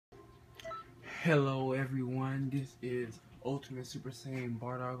Hello everyone, this is Ultimate Super Saiyan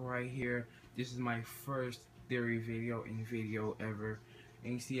Bardock right here. This is my first theory video ever.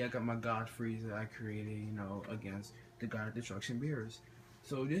 And you see I got my God Frieza I created, against the God of Destruction Beerus.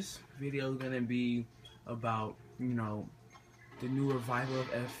 So this video is gonna be about, the new revival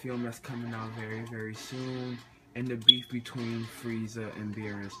of F film that's coming out very soon, and the beef between Frieza and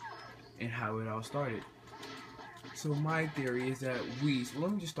Beerus and how it all started. So my theory is that Whis,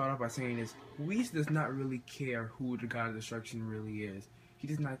 let me just start off by saying this, Whis does not really care who the God of Destruction really is. He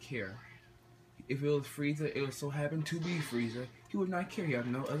does not care. If it was Frieza, it would so happen to be Frieza, he would not care. He has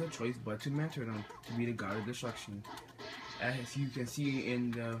no other choice but to mentor them to be the God of Destruction. As you can see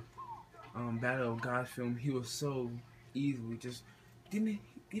in the Battle of God film, he was so easily just, didn't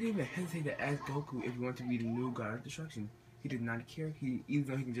even hesitate to ask Goku if he wanted to be the new God of Destruction. He did not care. Even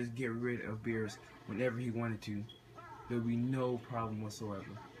though he can just get rid of Beerus whenever he wanted to, there would be no problem whatsoever.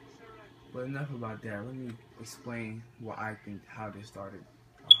 But enough about that. Let me explain what I think, how this started.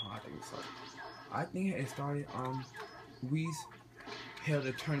 How I think it started. I think it started, Whis held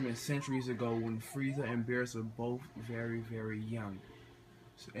a tournament centuries ago when Frieza and Beerus were both very young.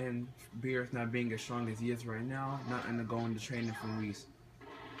 And Beerus not being as strong as he is right now, not undergoing the training from Whis.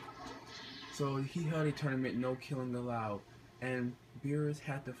 So he held a tournament, no killing allowed, and Beerus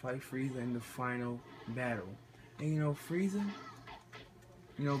had to fight Frieza in the final battle. And Frieza,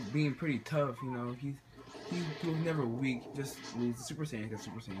 being pretty tough, he was never weak, just lose the Super Saiyan, because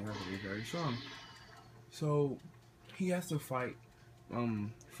Super Saiyan are very strong. So he has to fight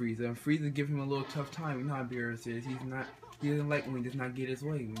Frieza, and Frieza gives him a little tough time. You know how Beerus is. He doesn't like when he does not get his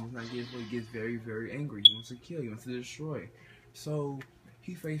way. When he does not get his way, he gets very angry. He wants to kill, he wants to destroy. So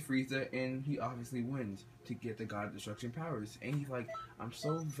he faced Frieza and he obviously wins to get the God of Destruction powers. And he's like, I'm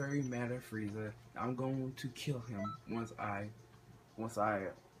so very mad at Frieza, I'm going to kill him once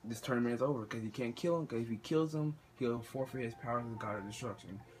this tournament is over, because he can't kill him, because if he kills him, he'll forfeit his powers as God of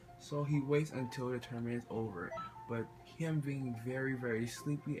Destruction. So he waits until the tournament is over. But him being very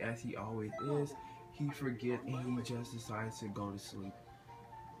sleepy as he always is, he forgets and he just decides to go to sleep.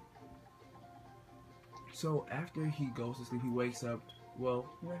 So after he goes to sleep, he wakes up. Well,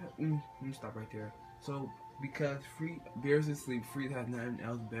 let me stop right there. So because Beerus is asleep, Frieza has nothing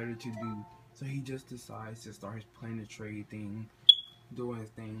else better to do. So he just decides to start his plan to trade thing, doing his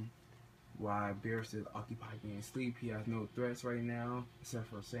thing, while Beerus is occupied being asleep. He has no threats right now, except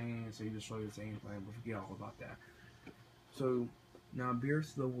for Saiyan, so he destroys the Saiyan plan, but forget all about that. So now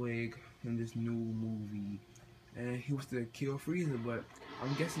Beerus is awake in this new movie, and he wants to kill Frieza, but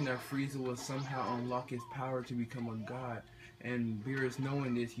I'm guessing that Frieza will somehow unlock his power to become a god. And Beerus,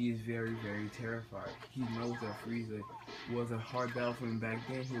 knowing this, he is very terrified. He knows that Frieza was a hard battle for him back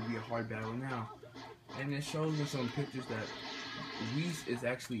then, he'll be a hard battle now. And it shows in some pictures that Whis is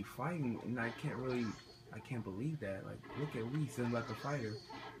actually fighting, and I can't believe that. Like, look at Whis, he's like a fighter.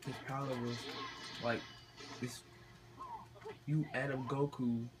 His power was like this. You add up Goku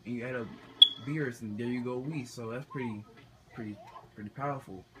and you add up Beerus, and there you go Whis. So that's pretty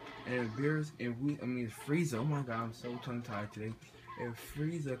powerful. And if Beerus and Frieza, oh my god, I'm so tongue tied today. If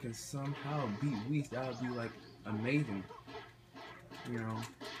Frieza can somehow beat Whis, that would be like amazing,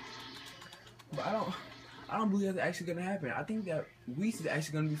 But I don't believe that's actually gonna happen. I think that Whis is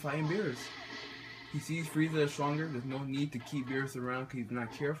actually gonna be fighting Beerus. He sees Frieza is stronger. There's no need to keep Beerus around because he does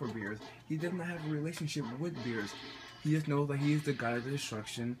not care for Beerus. He does not have a relationship with Beerus. He just knows that he is the God of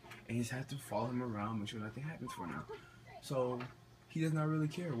Destruction, and he just has to follow him around, make sure nothing happens for now. So he does not really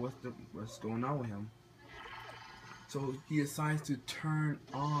care what's going on with him. So he decides to turn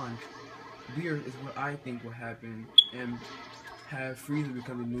on Beerus, is what I think will happen, and have Frieza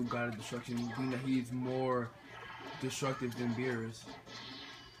become the new God of Destruction, being that he is more destructive than Beerus.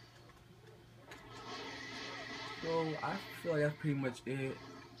 So I feel like that's pretty much it.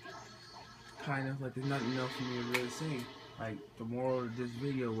 Kind of like there's nothing else for me to really say. Like, the moral of this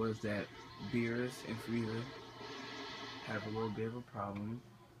video was that Beerus and Frieza have a little bit of a problem.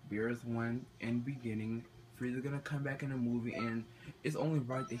 Beerus won in the beginning. Frieza's gonna come back in the movie, and it's only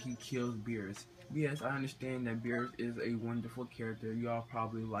right that he kills Beerus. Yes, I understand that Beerus is a wonderful character. Y'all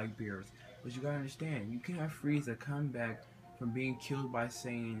probably like Beerus, but you gotta understand, you can have Frieza come back from being killed by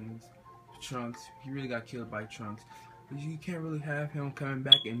Saiyans, Trunks. He really got killed by Trunks. But you can't really have him coming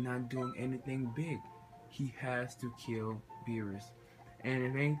back and not doing anything big. He has to kill Beerus. And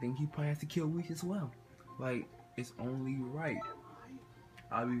if anything, he probably has to kill Whis as well. Like, it's only right.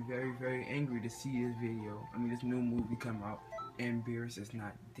 I'll be very angry to see this this new movie come out, and Beerus is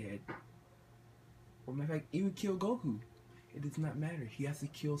not dead. Or matter of fact, even kill Goku. It does not matter. He has to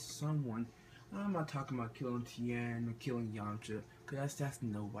kill someone. I'm not talking about killing Tien or killing Yamcha, because that's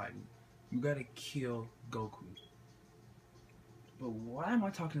nobody. You gotta kill Goku. But why am I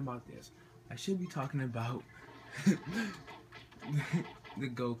talking about this? I should be talking about the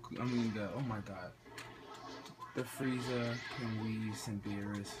Goku. I mean, oh my god, the Frieza and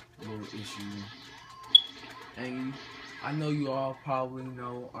Beerus little issue. And I know you all probably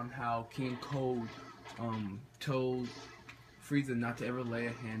know on how King Cold told Frieza not to ever lay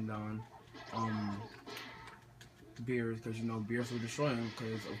a hand on Beerus, because you know Beerus will destroy him.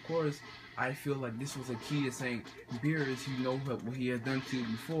 Because of course, I feel like this was a key to saying Beerus, you know what he has done to you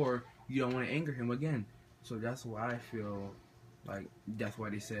before. You don't want to anger him again. So that's why I feel like that's why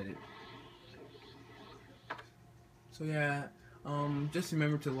they said it. So yeah, just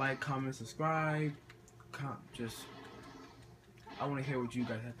remember to like, comment, subscribe. I want to hear what you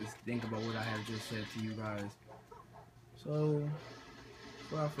guys have to think about what I have just said to you guys. So,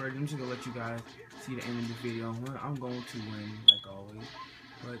 without further ado, I'm just gonna let you guys see the end of the video. I'm going to win, like always.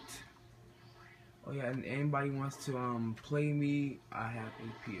 But oh yeah, and anybody wants to play me, I have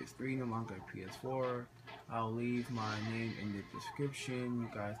a PS3, no longer a PS4. I'll leave my name in the description. You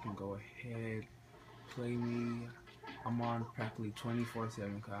guys can go ahead, play me. I'm on practically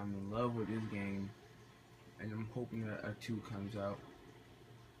 24/7 because I'm in love with this game, and I'm hoping that a 2 comes out.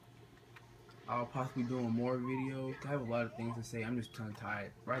 I'll possibly doing more videos. I have a lot of things to say. I'm just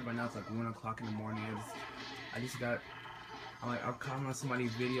tongue-tied. Right by now it's like 1 o'clock in the morning. I'm commenting on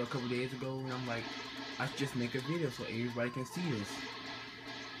somebody's video a couple days ago, and I'm like, I should just make a video so everybody can see this.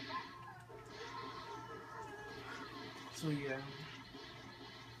 So yeah.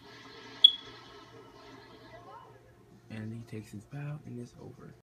 And he takes his bow, and it's over.